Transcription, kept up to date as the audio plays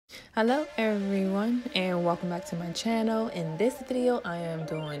Hello everyone and welcome back to my channel. In this video I am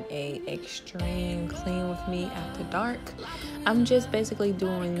doing a extreme clean with me after dark. I'm just basically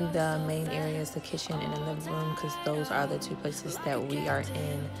doing the main areas, the kitchen and the living room, because those are the two places that we are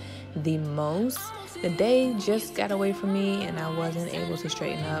in the most. The day just got away from me and I wasn't able to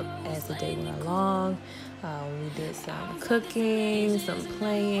straighten up as the day went along. We did some cooking, some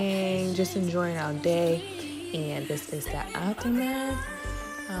playing, just enjoying our day, and this is the aftermath.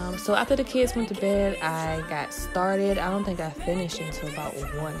 So after the kids went to bed, I got started. I don't think I finished until about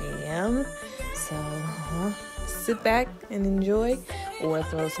 1 a.m. So sit back and enjoy, or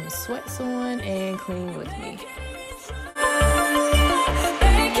throw some sweats on and clean with me.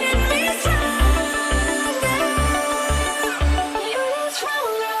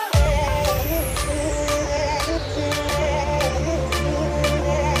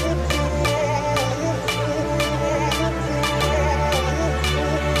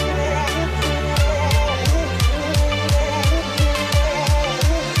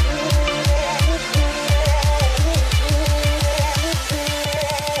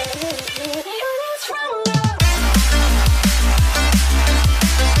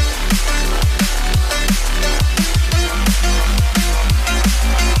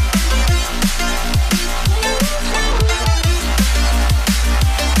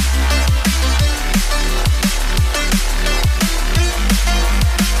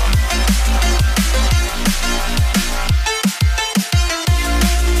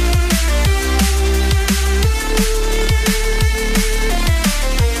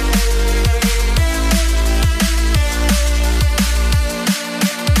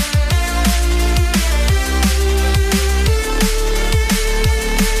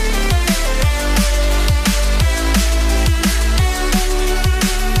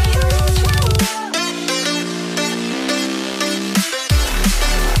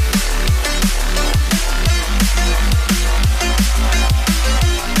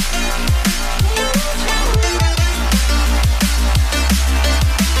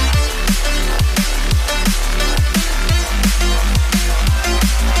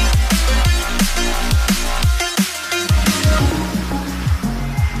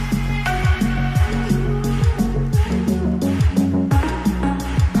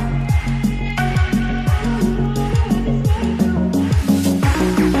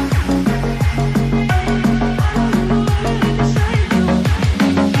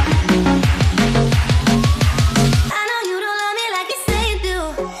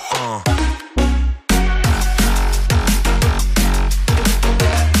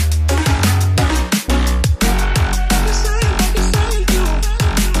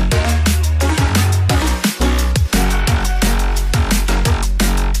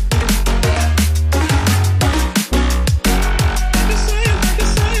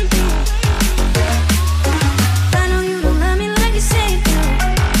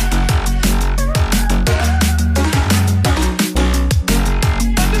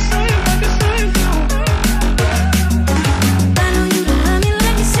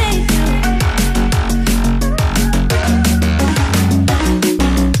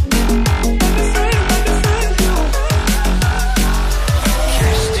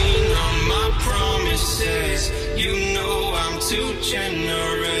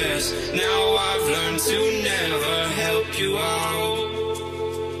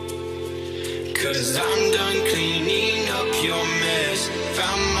 Cause I'm done cleaning up your mess.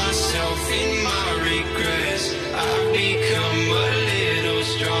 Found myself in my regrets. I've become a little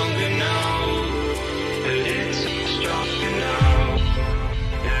stronger now. A little stronger now.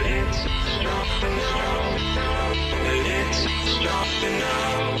 A little stronger now. A little stronger now.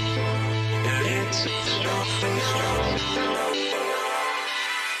 A little stronger now.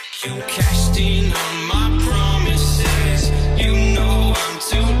 You cashed in on my promises. You know I'm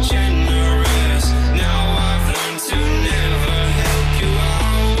too generous. Now I've learned to never help you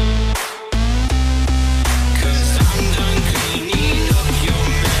out. Cause I'm done cleaning up your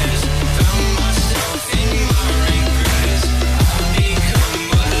mess. Found myself in my regrets. I've become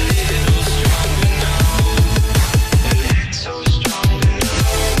a little stronger now. A little stronger now.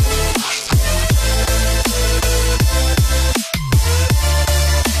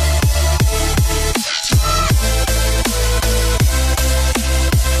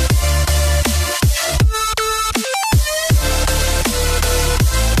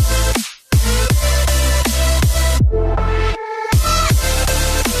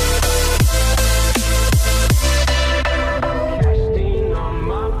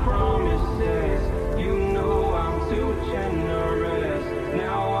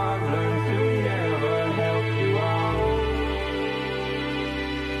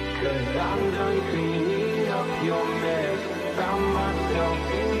 I'm done cleaning up your mess. Found myself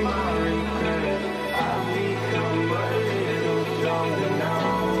in my regrets. I've become a little stronger now.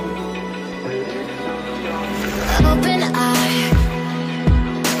 A little stronger. Open eye,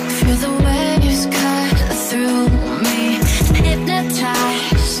 feel the waves cut through me.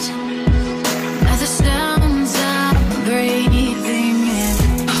 Hypnotized by the sounds I'm breathing in.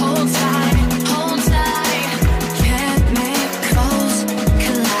 Hold tight, chemicals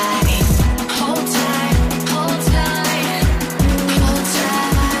collide. Hold tight, hold tight, hold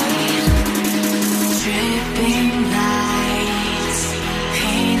tight. Dripping lights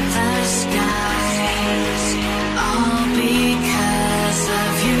paint the skies, all because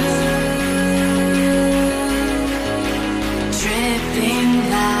of you. Dripping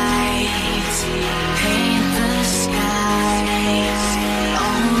lights paint the skies,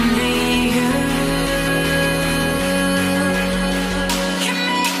 only you can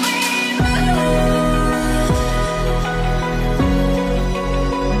make me move.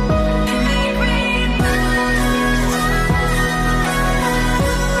 Can make me move.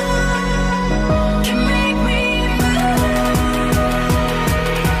 Can make me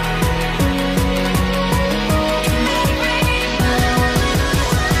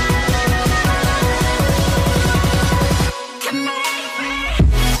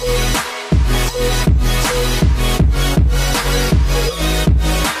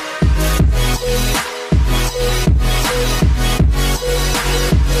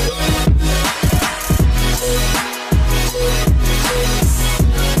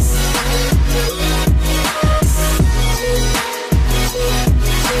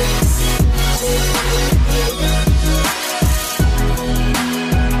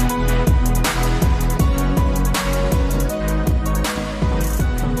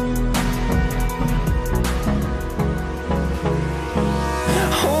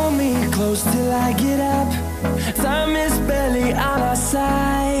Hold me close till I get up. Time is barely on our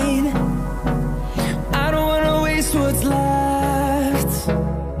side. I don't wanna waste what's left.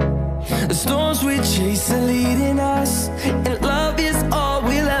 The storms we chase are leading us, and love is all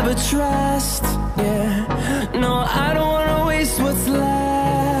we'll ever trust. Yeah, no, I don't wanna waste what's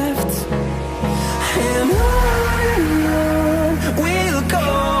left. And on we'll go,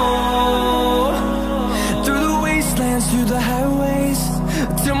 through the wastelands, through the highways,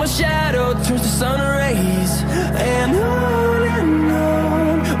 till my shadow turns to sun rays. And on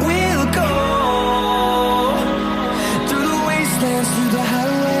we'll go, through the wastelands, through the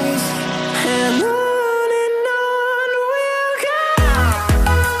highways. And on we'll go.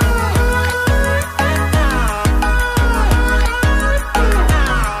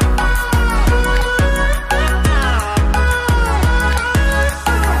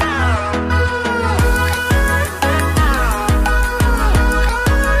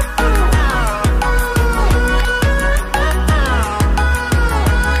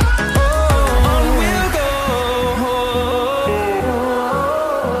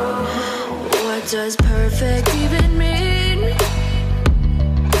 What does perfect even mean?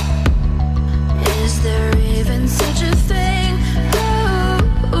 Is there even such a thing?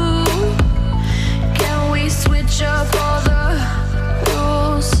 Ooh, can we switch up all the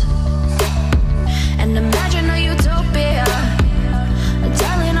rules and imagine a utopia?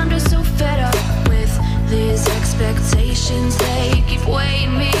 Darling, I'm just so fed up with these expectations. They keep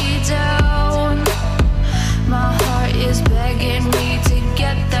weighing me down. My heart is begging me to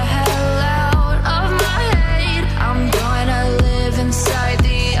get the hell out of my head. I'm gonna live inside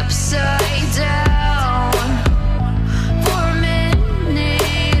the upside down for a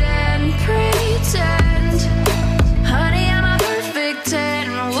minute and pretend, honey, I'm a perfect 10.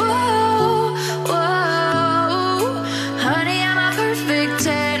 Whoa, whoa, honey, I'm a perfect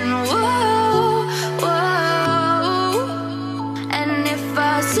 10. Whoa, whoa.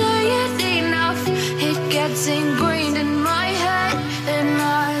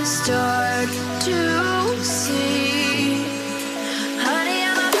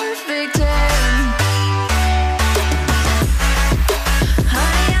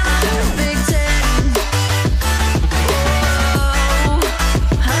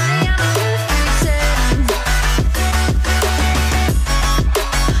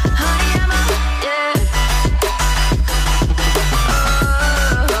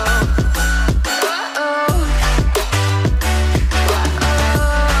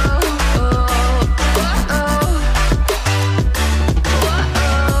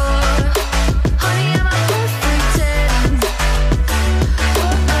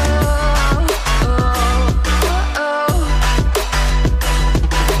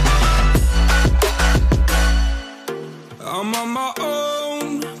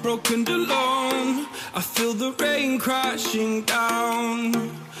 broken alone. I feel the rain crashing down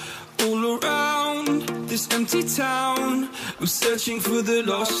all around this empty town. I'm searching for the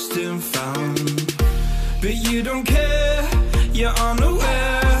lost and found, but you don't care, you're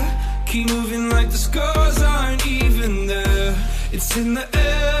unaware. Keep moving like the scars aren't even there. It's in the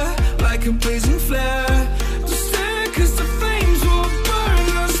air like a blazing flare. Just stare, cause the flames will burn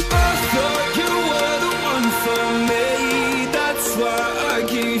us. I thought you were the one for me. That's why I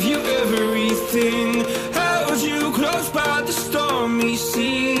gave you everything. Held you close by the stormy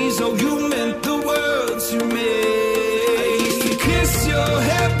seas. Oh, you meant the world to me. I used to kiss your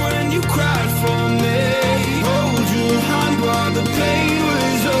head when you cried for me. Hold your hand while the pain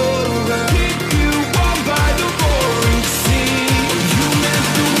was over. Keep you warm by the roaring sea. Oh, you meant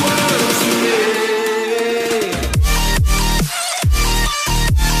the world to me.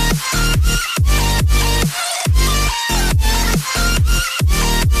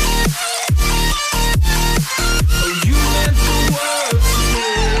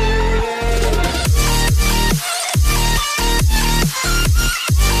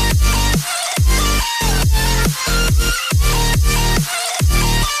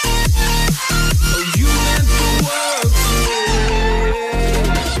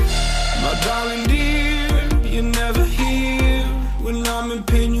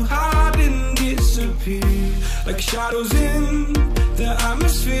 Like shadows in the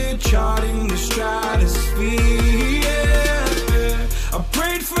atmosphere, charting the stratosphere. Yeah. I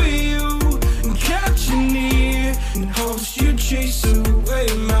prayed for you and kept you near in hopes you'd chase away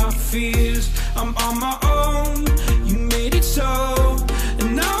my fears. I'm on my own, you made it so,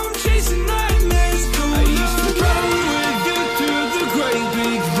 and now I'm chasing nightmares. I used to run with you through the great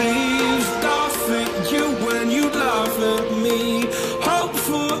big leaves, laugh at you when you laugh at me. Hope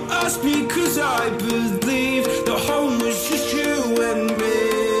for us because I believe the home was just you and me.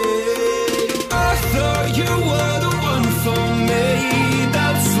 I thought you were the one for me.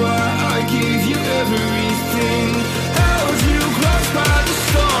 That's why I gave you everything. Held you close by the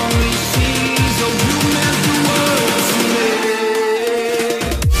stormy seas. Oh, you meant the world to me.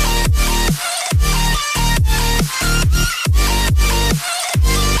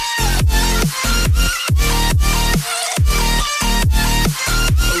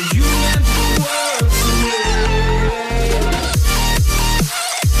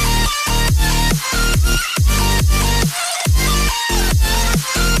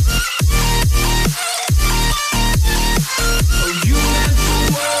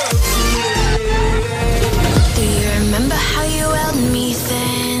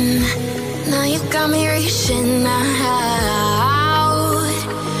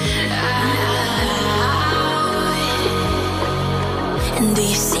 And do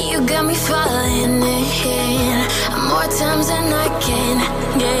you see you got me falling in more times than I can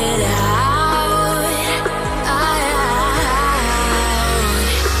get out?